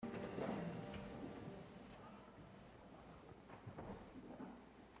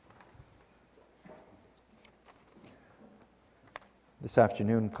This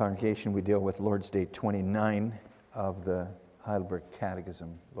afternoon, congregation, we deal with Lord's Day 29 of the Heidelberg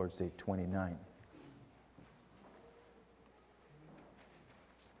Catechism, Lord's Day 29.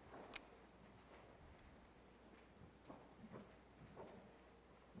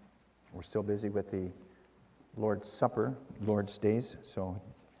 We're still busy with the Lord's Supper, Lord's Days, so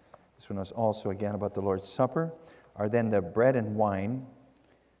this one is also again about the Lord's Supper. Are then the bread and wine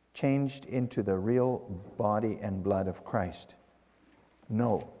changed into the real body and blood of Christ?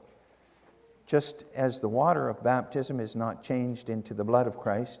 No. Just as the water of baptism is not changed into the blood of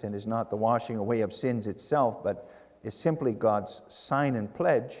Christ and is not the washing away of sins itself, but is simply God's sign and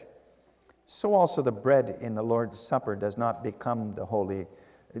pledge, so also the bread in the Lord's Supper does not become the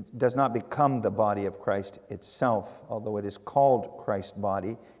body of Christ itself, although it is called Christ's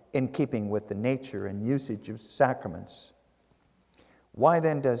body, in keeping with the nature and usage of sacraments. Why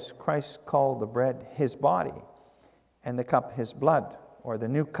then does Christ call the bread his body and the cup his blood, or the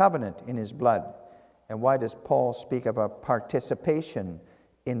new covenant in his blood? And why does Paul speak of a participation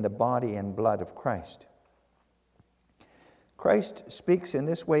in the body and blood of Christ? Christ speaks in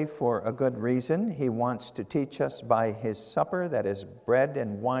this way for a good reason. He wants to teach us by his supper that as bread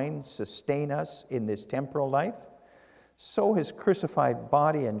and wine sustain us in this temporal life, so his crucified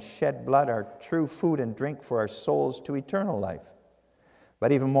body and shed blood are true food and drink for our souls to eternal life.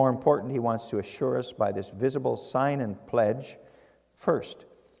 But even more important, he wants to assure us by this visible sign and pledge, first,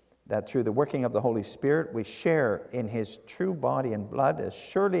 that through the working of the Holy Spirit, we share in his true body and blood as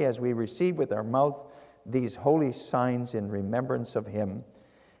surely as we receive with our mouth these holy signs in remembrance of him.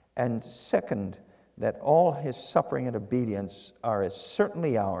 And second, that all his suffering and obedience are as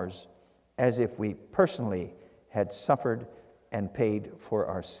certainly ours as if we personally had suffered and paid for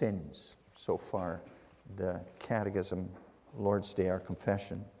our sins. So far, the Catechism, Lord's Day, our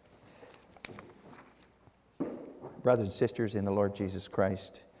confession. Brothers and sisters in the Lord Jesus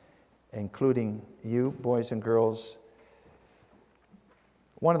Christ, including you, boys and girls,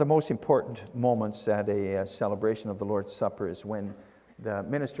 one of the most important moments at a celebration of the Lord's Supper is when the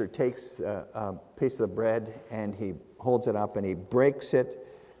minister takes a piece of the bread and he holds it up and he breaks it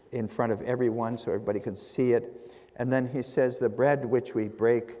in front of everyone so everybody can see it. And then he says, the bread which we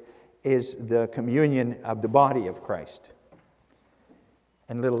break is the communion of the body of Christ.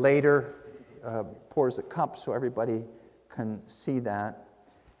 And a little later, pours a cup so everybody can see that.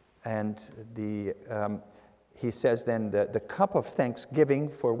 And he says then the cup of thanksgiving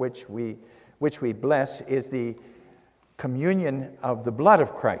for which we bless is the communion of the blood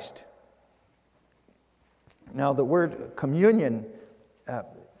of Christ. Now the word communion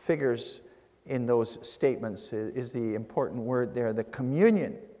figures in those statements, is the important word there, the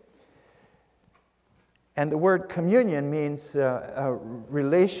communion. And the word communion means a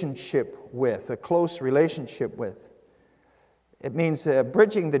relationship with, a close relationship with. It means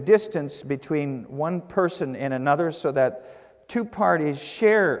bridging the distance between one person and another so that two parties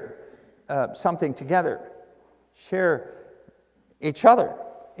share something together, share each other,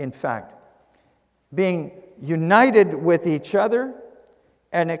 in fact. Being united with each other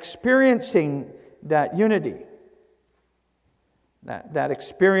and experiencing that unity. That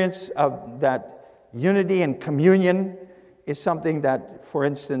experience of that unity and communion is something that, for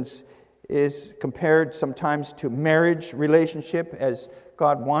instance, is compared sometimes to marriage relationship as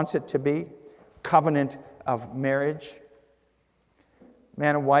God wants it to be, covenant of marriage.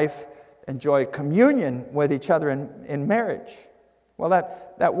 Man and wife enjoy communion with each other in marriage. Well,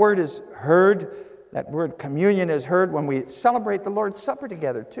 that word is heard, that word communion is heard when we celebrate the Lord's Supper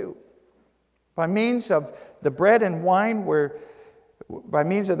together too. By means of the bread and wine, by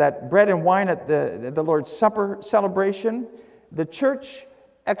means of that bread and wine at the Lord's Supper celebration, the church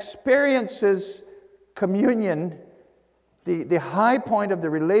experiences communion, the high point of the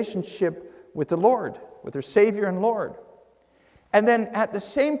relationship with the Lord, with their Savior and Lord. And then at the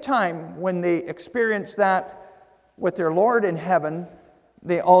same time, when they experience that with their Lord in heaven,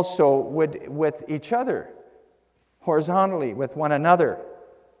 they also would with each other, horizontally with one another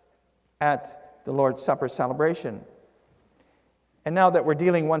at the Lord's Supper celebration. And now that we're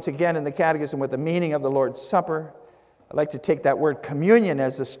dealing once again in the Catechism with the meaning of the Lord's Supper, I'd like to take that word communion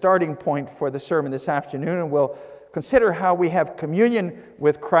as the starting point for the sermon this afternoon, and we'll consider how we have communion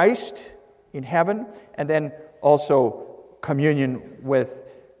with Christ in heaven, and then also communion with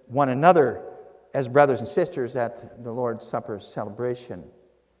one another as brothers and sisters at the Lord's Supper celebration.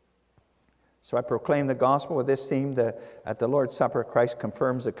 So I proclaim the gospel with this theme. At the Lord's Supper, Christ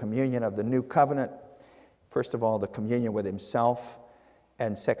confirms the communion of the new covenant. First of all, the communion with himself,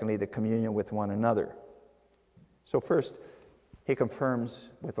 and secondly, the communion with one another. So first, he confirms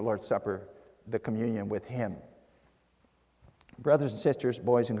with the Lord's Supper the communion with him. Brothers and sisters,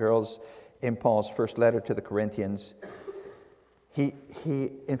 boys and girls, in Paul's first letter to the Corinthians, he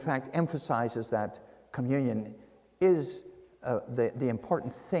in fact emphasizes that communion is the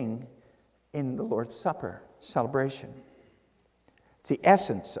important thing in the Lord's Supper celebration. It's the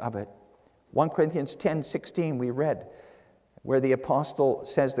essence of it. 1 Corinthians 10:16 we read, where the apostle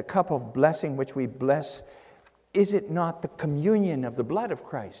says, the cup of blessing which we bless, is it not the communion of the blood of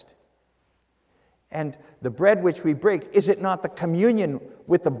Christ? And the bread which we break, is it not the communion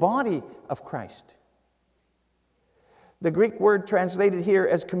with the body of Christ? The Greek word translated here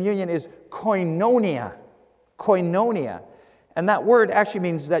as communion is koinonia. Koinonia. And that word actually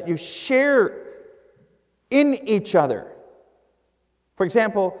means that you share in each other. For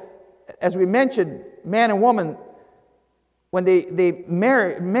example, as we mentioned, man and woman, when they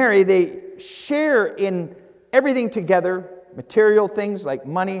marry, they share in everything together, material things like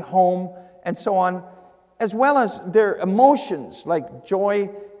money, home, and so on, as well as their emotions like joy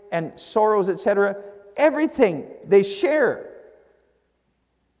and sorrows, etc. Everything they share.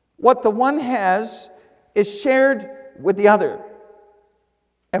 What the one has is shared with the other,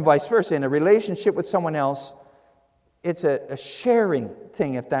 and vice versa. In a relationship with someone else, it's a sharing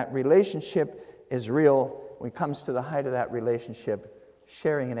thing. If that relationship is real, when it comes to the height of that relationship,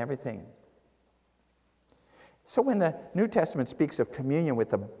 sharing in everything. So when the New Testament speaks of communion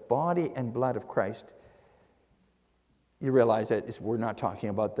with the body and blood of Christ, you realize that we're not talking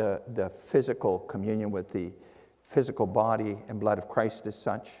about the physical communion with the physical body and blood of Christ as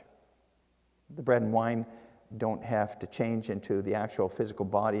such. The bread and wine don't have to change into the actual physical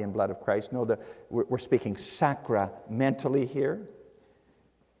body and blood of Christ. No, we're speaking sacramentally here.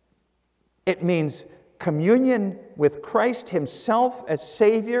 It means communion with Christ himself as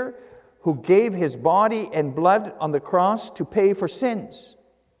Savior, who gave his body and blood on the cross to pay for sins.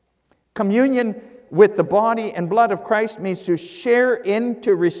 Communion with the body and blood of Christ means to share in,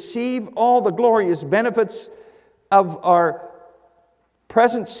 to receive all the glorious benefits of our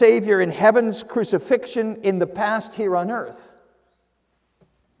present Savior in heaven's crucifixion in the past here on earth.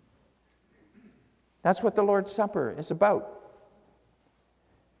 That's what the Lord's Supper is about.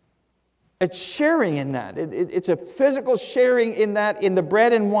 It's sharing in that. It's a physical sharing in that, in the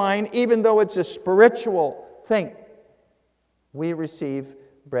bread and wine, even though it's a spiritual thing. We receive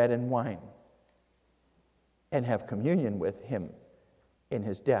bread and wine and have communion with him in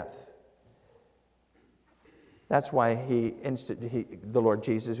his death. That's why the Lord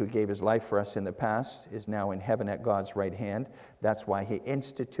Jesus, who gave his life for us in the past, is now in heaven at God's right hand. That's why he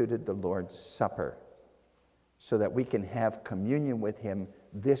instituted the Lord's Supper, so that we can have communion with him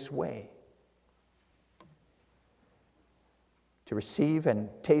this way. To receive and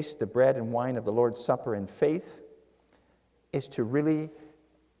taste the bread and wine of the Lord's Supper in faith is to really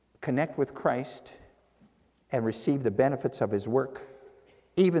connect with Christ and receive the benefits of his work,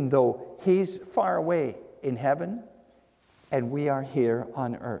 even though he's far away in heaven and we are here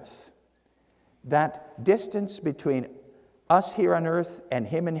on earth. That distance between us here on earth and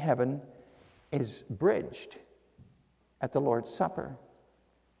him in heaven is bridged at the Lord's Supper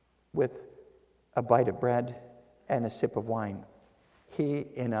with a bite of bread and a sip of wine. He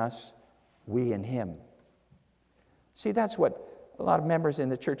in us, we in him. See, that's what a lot of members in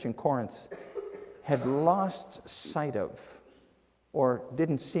the church in Corinth had lost sight of, or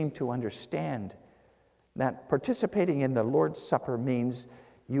didn't seem to understand, that participating in the Lord's Supper means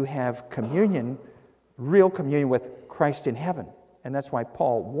you have communion, real communion with Christ in heaven. And that's why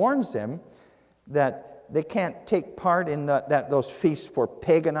Paul warns them that they can't take part in those feasts for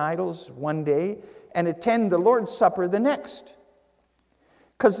pagan idols one day and attend the Lord's Supper the next.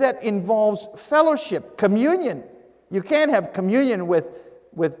 Because that involves fellowship, communion. You can't have communion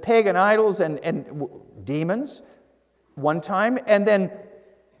with pagan idols and demons one time, and then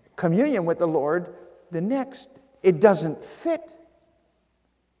communion with the Lord the next. It doesn't fit.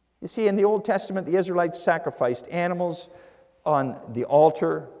 You see, in the Old Testament, the Israelites sacrificed animals on the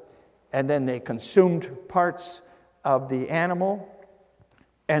altar, and then they consumed parts of the animal,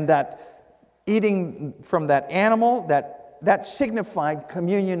 and that eating from that animal, that signified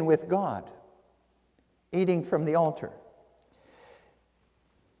communion with God, eating from the altar.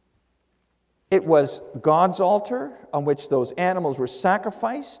 It was God's altar on which those animals were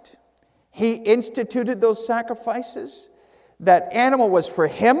sacrificed. He instituted those sacrifices. That animal was for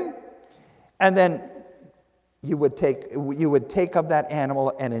him, and then you would take of that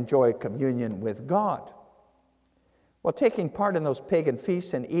animal and enjoy communion with God. Well, taking part in those pagan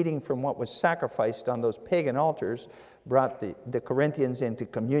feasts and eating from what was sacrificed on those pagan altars brought the Corinthians into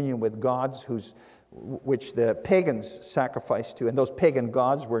communion with gods which the pagans sacrificed to. And those pagan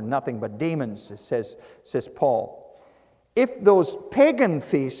gods were nothing but demons, says Paul. if those pagan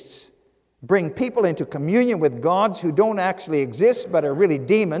feasts bring people into communion with gods who don't actually exist but are really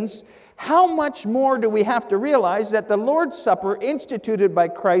demons, how much more do we have to realize that the Lord's Supper instituted by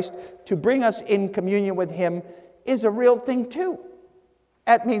Christ to bring us in communion with Him is a real thing too.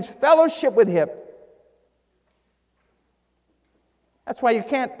 That means fellowship with Him. That's why you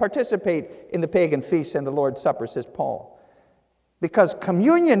can't participate in the pagan feasts and the Lord's Supper, says Paul, because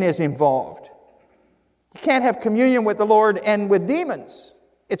communion is involved. You can't have communion with the Lord and with demons.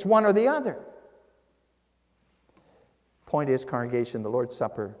 It's one or the other. Point is, congregation, the Lord's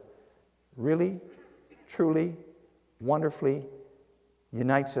Supper really, truly, wonderfully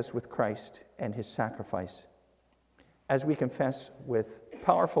unites us with Christ and His sacrifice. As we confess with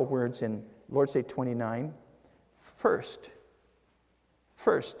powerful words in Lord's Day 29, first,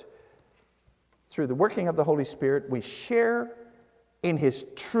 through the working of the Holy Spirit, we share in His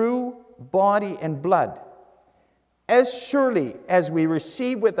true body and blood, as surely as we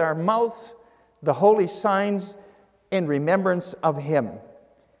receive with our mouth the holy signs in remembrance of Him.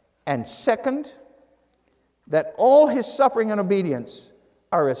 And second, that all His suffering and obedience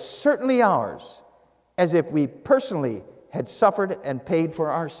are as certainly ours as if we personally had suffered and paid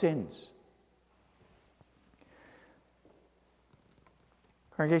for our sins.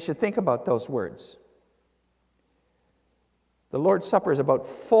 Congregation, think about those words. The Lord's Supper is about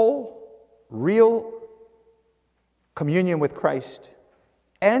full, real communion with Christ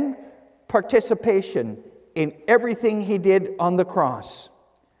and participation in everything He did on the cross.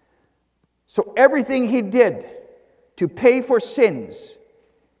 So everything He did to pay for sins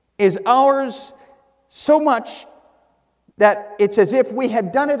is ours so much that it's as if we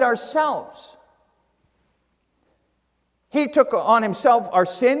had done it ourselves. He took on Himself our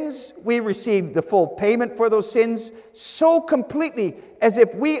sins. We received the full payment for those sins so completely as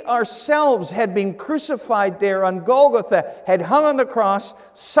if we ourselves had been crucified there on Golgotha, had hung on the cross,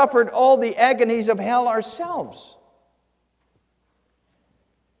 suffered all the agonies of hell ourselves.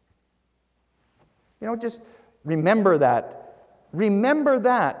 Just remember that. Remember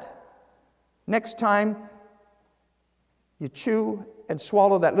that next time you chew and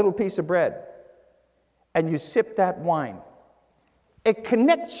swallow that little piece of bread and you sip that wine. It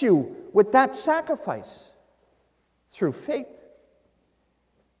connects you with that sacrifice through faith.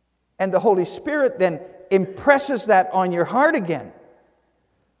 And the Holy Spirit then impresses that on your heart again.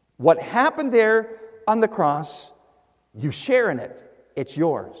 What happened there on the cross, you share in it. It's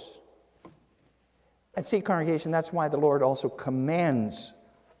yours. And see, congregation, that's why the Lord also commands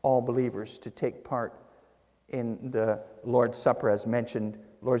all believers to take part in the Lord's Supper, as mentioned,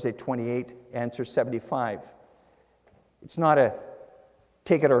 Lord's Day 28, answer 75. It's not a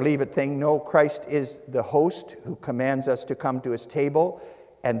take it or leave it thing. No, Christ is the host who commands us to come to His table,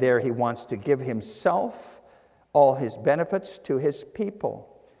 and there He wants to give Himself, all His benefits to His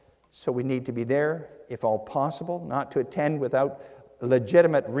people. So we need to be there, if all possible. Not to attend without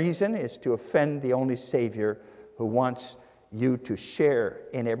legitimate reason is to offend the only Savior who wants you to share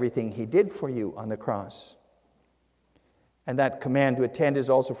in everything He did for you on the cross. And that command to attend is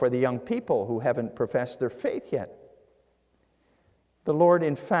also for the young people who haven't professed their faith yet. The Lord,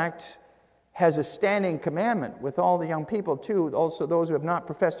 in fact, has a standing commandment with all the young people too, also those who have not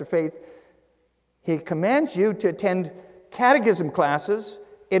professed their faith. He commands you to attend catechism classes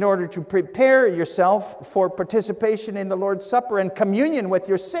in order to prepare yourself for participation in the Lord's Supper and communion with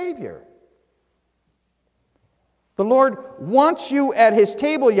your Savior. The Lord wants you at His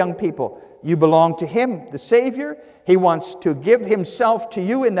table, young people. You belong to Him, the Savior. He wants to give Himself to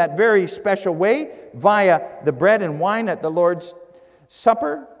you in that very special way via the bread and wine at the Lord's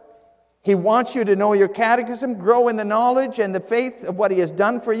Supper. He wants you to know your catechism, grow in the knowledge and the faith of what He has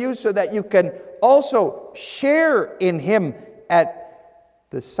done for you so that you can also share in Him at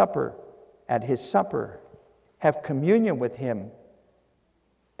the supper, at His supper, have communion with Him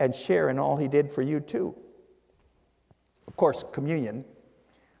and share in all He did for you too. Of course, communion,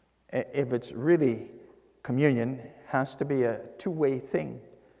 if it's really communion, has to be a two-way thing.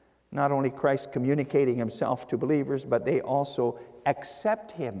 Not only Christ communicating Himself to believers, but they also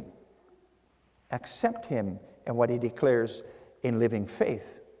accept Him and what He declares in living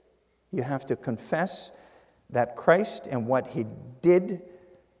faith. You have to confess that Christ and what He did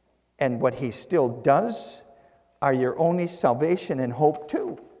and what He still does are your only salvation and hope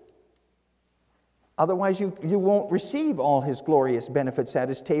too. Otherwise, you won't receive all His glorious benefits at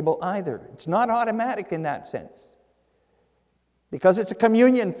His table either. It's not automatic in that sense. Because it's a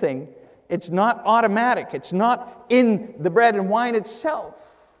communion thing, it's not automatic. It's not in the bread and wine itself.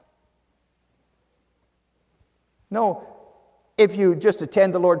 No, if you just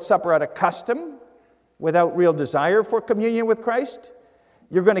attend the Lord's Supper out of custom, without real desire for communion with Christ.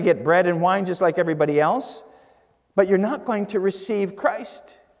 You're going to get bread and wine just like everybody else, but you're not going to receive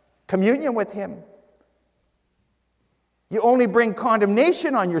Christ, communion with Him. You only bring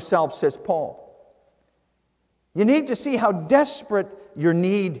condemnation on yourself, says Paul. You need to see how desperate your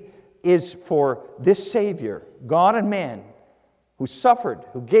need is for this Savior, God and man, who suffered,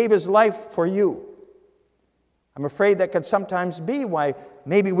 who gave His life for you. I'm afraid that could sometimes be why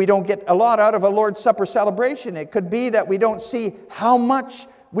maybe we don't get a lot out of a Lord's Supper celebration. It could be that we don't see how much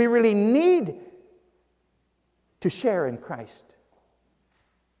we really need to share in Christ.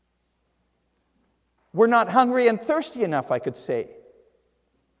 We're not hungry and thirsty enough, I could say.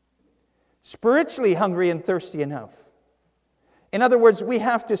 Spiritually hungry and thirsty enough. In other words, we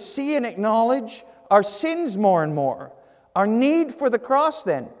have to see and acknowledge our sins more and more, our need for the cross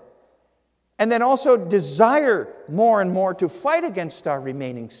then, and then also desire more and more to fight against our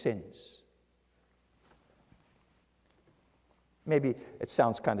remaining sins. Maybe it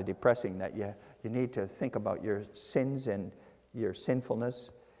sounds kind of depressing that you need to think about your sins and your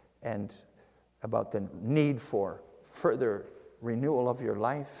sinfulness and about the need for further renewal of your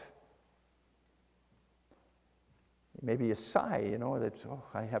life. Maybe you sigh, that,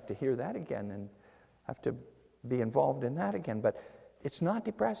 I have to hear that again and have to be involved in that again. But it's not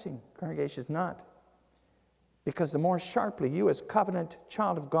depressing, congregation, it's not. Because the more sharply you as covenant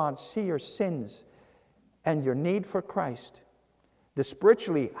child of God see your sins and your need for Christ, the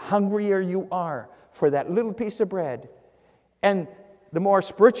spiritually hungrier you are for that little piece of bread, and the more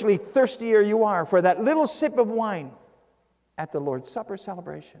spiritually thirstier you are for that little sip of wine at the Lord's Supper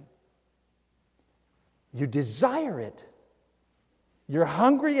celebration. You desire it. You're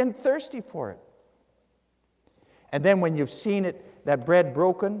hungry and thirsty for it. And then when you've seen it, that bread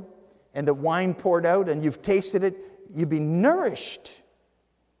broken and the wine poured out and you've tasted it, you be nourished.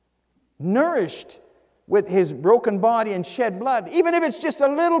 Nourished with His broken body and shed blood. Even if it's just a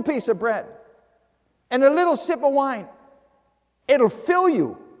little piece of bread and a little sip of wine. It'll fill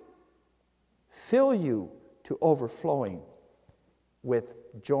you to overflowing with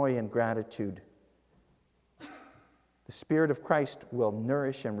joy and gratitude. The Spirit of Christ will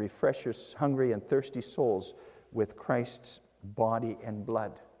nourish and refresh your hungry and thirsty souls with Christ's body and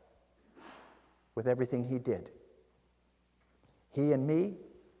blood, with everything He did. He in me,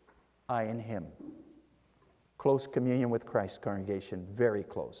 I in Him. Close communion with Christ, congregation, very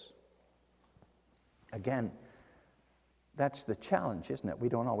close. Again, that's the challenge, isn't it? We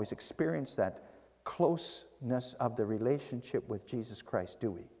don't always experience that closeness of the relationship with Jesus Christ,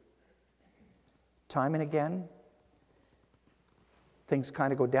 do we? Time and again, things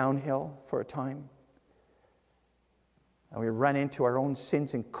kind of go downhill for a time. And we run into our own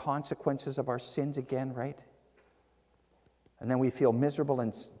sins and consequences of our sins again, right? And then we feel miserable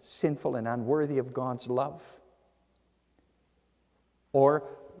and sinful and unworthy of God's love. Or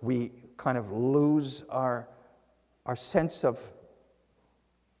we kind of lose our sense of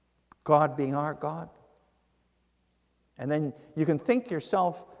God being our God. And then you can think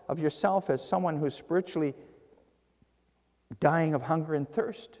of yourself as someone who's spiritually dying of hunger and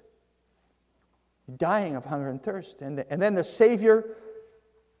thirst. Dying of hunger and thirst. And then the Savior,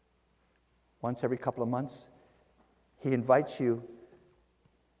 once every couple of months, He invites you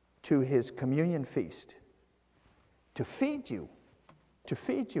to His communion feast to feed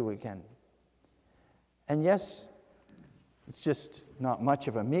you again. And yes, it's just not much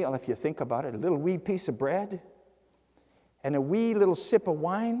of a meal if you think about it. A little wee piece of bread and a wee little sip of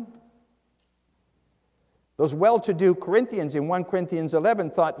wine. Those well-to-do Corinthians in 1 Corinthians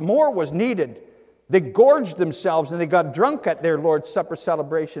 11 thought more was needed. They gorged themselves and they got drunk at their Lord's Supper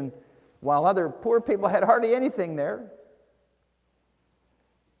celebration while other poor people had hardly anything there.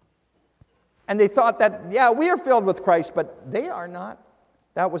 And they thought that, we are filled with Christ, but they are not.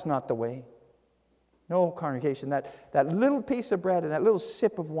 That was not the way. No, congregation, that little piece of bread and that little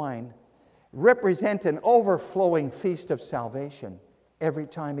sip of wine represent an overflowing feast of salvation every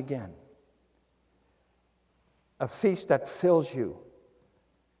time again. A feast that fills you.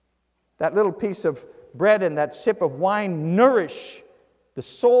 That little piece of bread and that sip of wine nourish the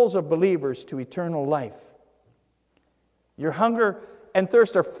souls of believers to eternal life. Your hunger and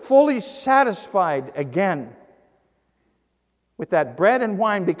thirst are fully satisfied again with that bread and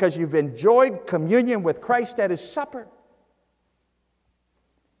wine because you've enjoyed communion with Christ at His supper.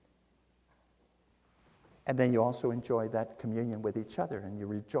 And then you also enjoy that communion with each other and you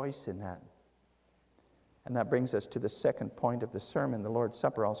rejoice in that. And that brings us to the second point of the sermon. The Lord's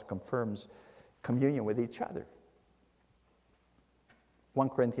Supper also confirms communion with each other. 1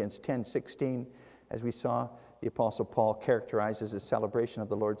 Corinthians 10:16, as we saw, the Apostle Paul characterizes the celebration of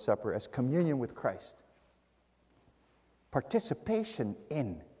the Lord's Supper as communion with Christ. participation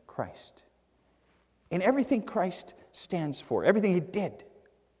in Christ, in everything Christ stands for, everything he did.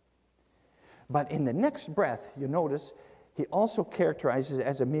 But in the next breath, you notice, he also characterizes it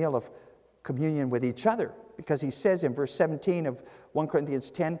as a meal of communion with each other, because he says in verse 17 of 1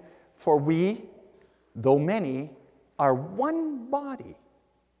 Corinthians 10, "For we, though many, are one body."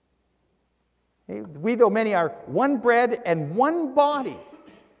 Okay? We, though many, are one bread and one body.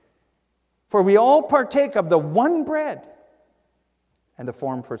 For we all partake of the one bread. And the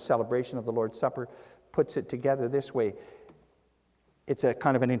form for celebration of the Lord's Supper puts it together this way. It's a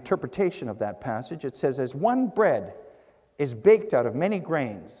kind of an interpretation of that passage. It says, "As one bread is baked out of many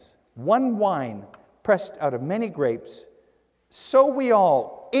grains, one wine pressed out of many grapes, so we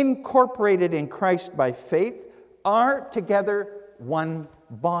all, incorporated in Christ by faith, are together one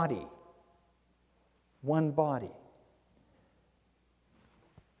body." One body.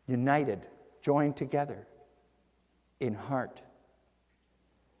 United, joined together in heart.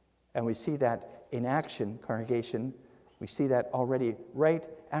 And we see that in action, congregation. We see that already right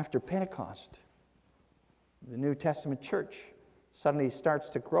after Pentecost. The New Testament church suddenly starts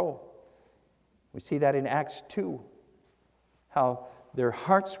to grow. We see that in Acts 2, how their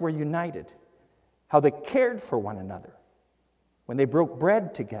hearts were united, how they cared for one another when they broke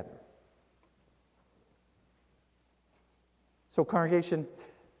bread together. So, congregation,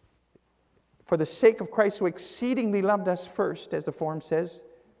 for the sake of Christ who exceedingly loved us first, as the form says,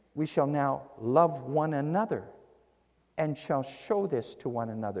 we shall now love one another and shall show this to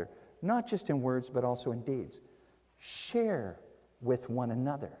one another, not just in words but also in deeds. Share with one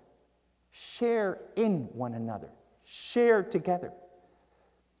another. Share in one another. Share together.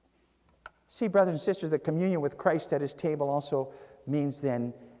 See, brothers and sisters, that communion with Christ at his table also means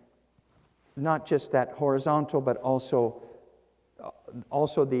then not just that horizontal, but also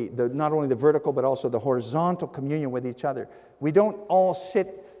the not only the vertical, but also the horizontal communion with each other. We don't all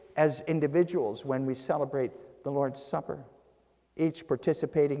sit as individuals when we celebrate the Lord's Supper, each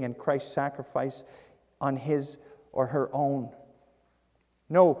participating in Christ's sacrifice on his or her own.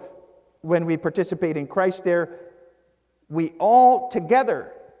 No, when we participate in Christ there, we all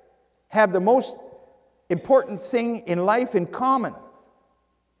together have the most important thing in life in common,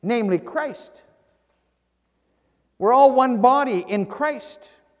 namely Christ. We're all one body in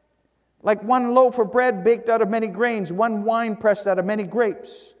Christ, like one loaf of bread baked out of many grains, one wine pressed out of many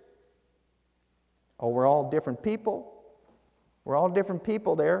grapes. Oh, we're all different people. We're all different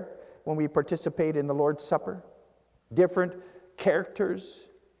people there when we participate in the Lord's Supper. Different characters,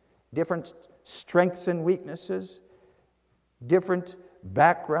 different strengths and weaknesses, different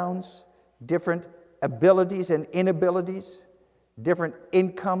backgrounds, different abilities and inabilities, different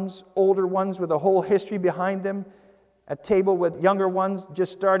incomes, older ones with a whole history behind them, a table with younger ones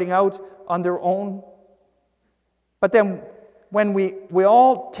just starting out on their own. But then when we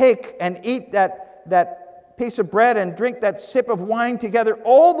all take and eat that piece of bread and drink that sip of wine together,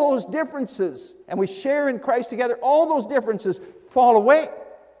 all those differences, and we share in Christ together, all those differences fall away,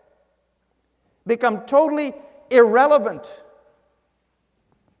 become totally irrelevant.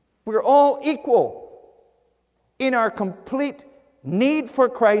 We're all equal in our complete need for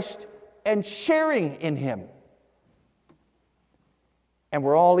Christ and sharing in him. And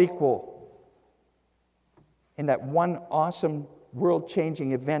we're all equal in that one awesome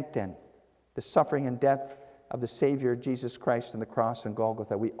world-changing event then, the suffering and death of the Savior Jesus Christ on the cross and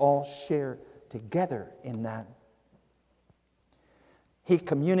Golgotha. We all share together in that. He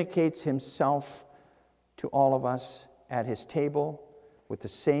communicates himself to all of us at his table with the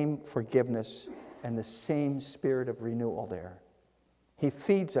same forgiveness and the same spirit of renewal there. He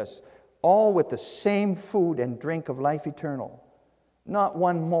feeds us all with the same food and drink of life eternal. Not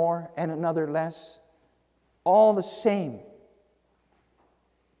one more and another less. All the same.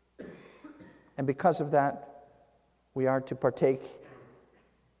 And because of that, we are to partake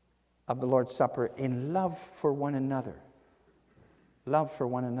of the Lord's Supper in love for one another. Love for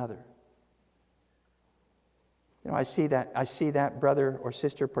one another. You know, I see that brother or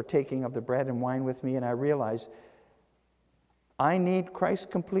sister partaking of the bread and wine with me, and I realize I need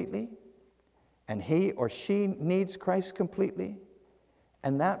Christ completely, and he or she needs Christ completely,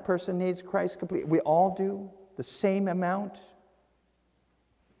 and that person needs Christ completely. We all do, the same amount.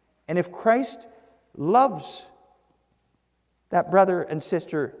 And if Christ loves that brother and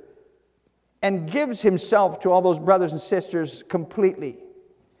sister and gives himself to all those brothers and sisters completely,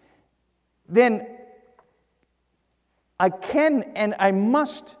 then I can and I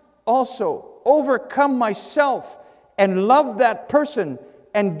must also overcome myself and love that person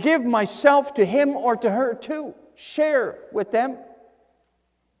and give myself to him or to her too. Share with them.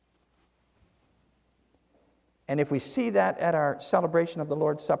 And if we see that at our celebration of the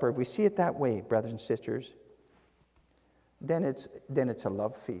Lord's Supper, if we see it that way, brothers and sisters, then it's a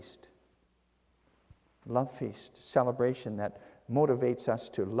love feast. Love feast, celebration that motivates us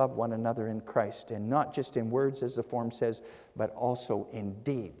to love one another in Christ, and not just in words, as the form says, but also in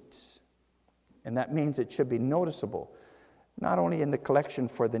deeds. And that means it should be noticeable, not only in the collection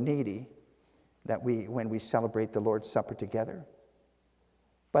for the needy, when we celebrate the Lord's Supper together,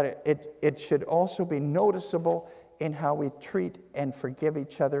 but it should also be noticeable in how we treat and forgive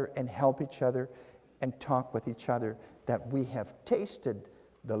each other and help each other and talk with each other, that we have tasted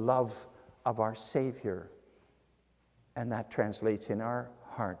the love of our Savior, and that translates in our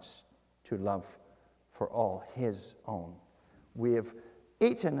hearts to love for all His own. We have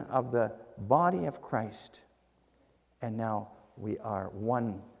eaten of the body of Christ, and now we are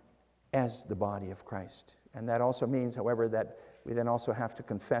one as the body of Christ. And that also means, however, that we then also have to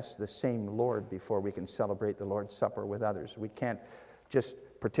confess the same Lord before we can celebrate the Lord's Supper with others. We can't just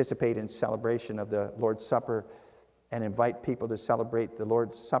participate in celebration of the Lord's Supper and invite people to celebrate the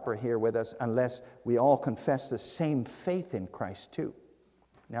Lord's Supper here with us unless we all confess the same faith in Christ too.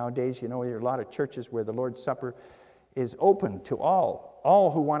 Nowadays, there are a lot of churches where the Lord's Supper is open to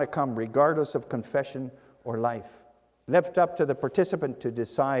all who want to come, regardless of confession or life. Left up to the participant to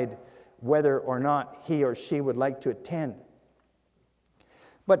decide whether or not he or she would like to attend.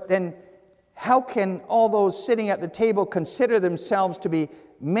 But then, how can all those sitting at the table consider themselves to be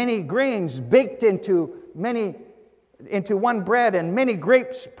many grains baked into one bread and many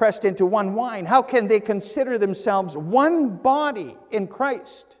grapes pressed into one wine? How can they consider themselves one body in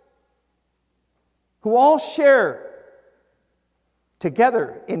Christ, who all share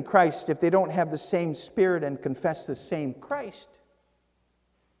together in Christ, if they don't have the same Spirit and confess the same Christ?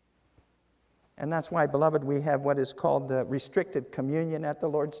 And that's why, beloved, we have what is called the restricted communion at the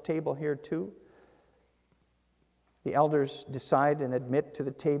Lord's table here too. The elders decide and admit to the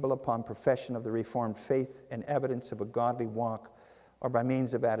table upon profession of the Reformed faith and evidence of a godly walk, or by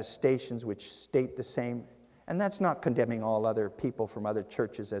means of attestations which state the same. And that's not condemning all other people from other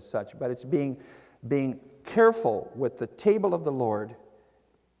churches as such, but it's being careful with the table of the Lord,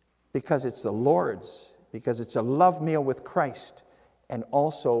 because it's the Lord's, because it's a love meal with Christ and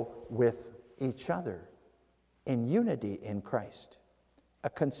also with each other in unity in Christ. A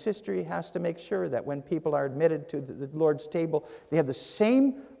consistory has to make sure that when people are admitted to the Lord's table, they have the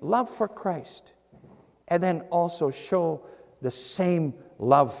same love for Christ, and then also show the same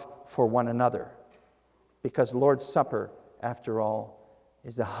love for one another. Because Lord's Supper, after all,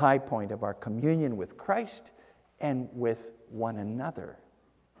 is the high point of our communion with Christ and with one another.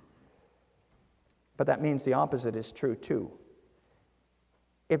 But that means the opposite is true too.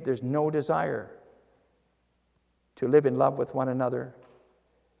 If there's no desire to live in love with one another,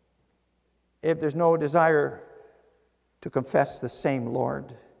 if there's no desire to confess the same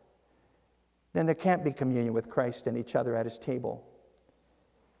Lord, then there can't be communion with Christ and each other at His table.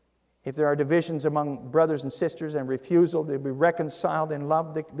 If there are divisions among brothers and sisters and refusal to be reconciled in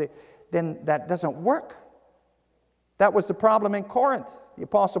love, then that doesn't work. That was the problem in Corinth. The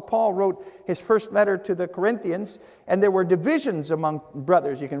Apostle Paul wrote his first letter to the Corinthians, and there were divisions among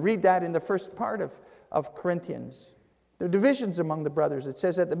brothers. You can read that in the first part of Corinthians. There are divisions among the brothers. It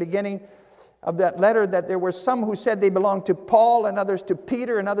says at the beginning of that letter that there were some who said they belonged to Paul, and others to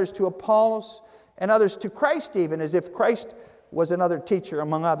Peter, and others to Apollos, and others to Christ even, as if Christ was another teacher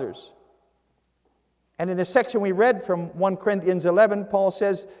among others. And in the section we read from 1 Corinthians 11, Paul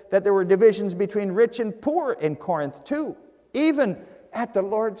says that there were divisions between rich and poor in Corinth too, even at the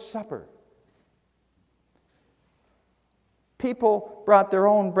Lord's Supper. People brought their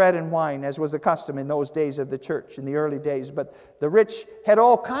own bread and wine, as was the custom in those days of the church, in the early days, but the rich had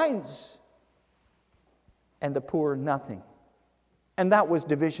all kinds, and the poor nothing. And that was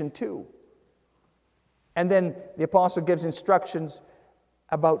division too. And then the apostle gives instructions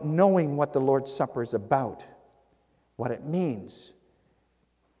about knowing what the Lord's Supper is about, what it means.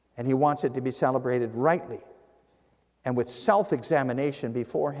 And he wants it to be celebrated rightly and with self-examination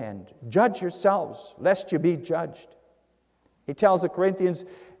beforehand. Judge yourselves, lest you be judged. He tells the Corinthians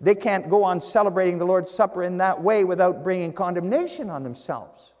they can't go on celebrating the Lord's Supper in that way without bringing condemnation on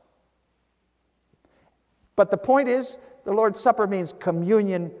themselves. But the point is, the Lord's Supper means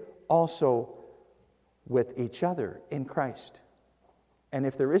communion also with each other in Christ. And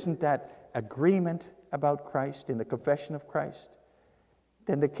if there isn't that agreement about Christ in the confession of Christ,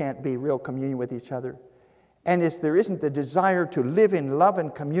 then there can't be real communion with each other. And if there isn't the desire to live in love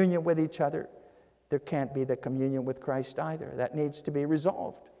and communion with each other, there can't be the communion with Christ either. That needs to be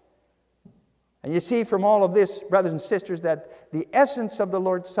resolved. And you see from all of this, brothers and sisters, that the essence of the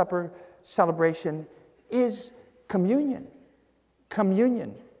Lord's Supper celebration is Communion.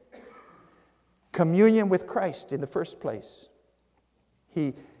 Communion. Communion with Christ in the first place.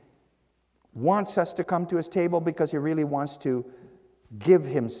 He wants us to come to his table because he really wants to give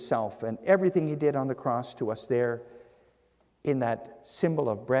himself and everything he did on the cross to us there in that symbol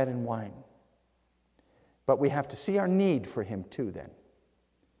of bread and wine. But we have to see our need for him too then,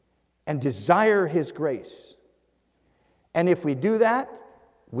 and desire his grace. And if we do that,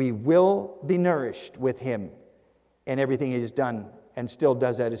 we will be nourished with him and everything he has done and still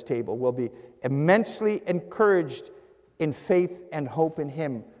does at his table. We'll be immensely encouraged in faith and hope in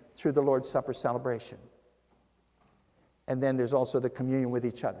him through the Lord's Supper celebration. And then there's also the communion with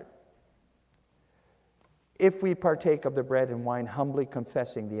each other. If we partake of the bread and wine, humbly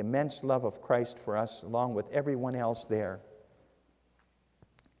confessing the immense love of Christ for us, along with everyone else there,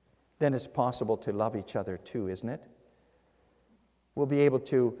 then it's possible to love each other too, isn't it? We'll be able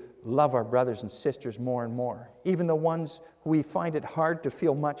to love our brothers and sisters more and more, even the ones who we find it hard to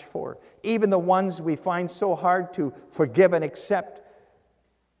feel much for, even the ones we find so hard to forgive and accept.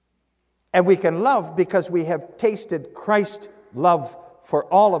 And we can love because we have tasted Christ's love for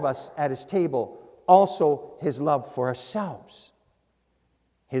all of us at his table, also his love for ourselves.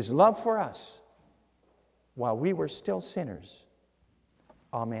 His love for us while we were still sinners.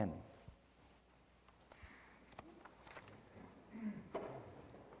 Amen.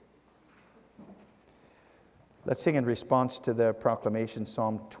 Let's sing in response to the proclamation,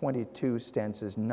 Psalm 22, stanzas 9.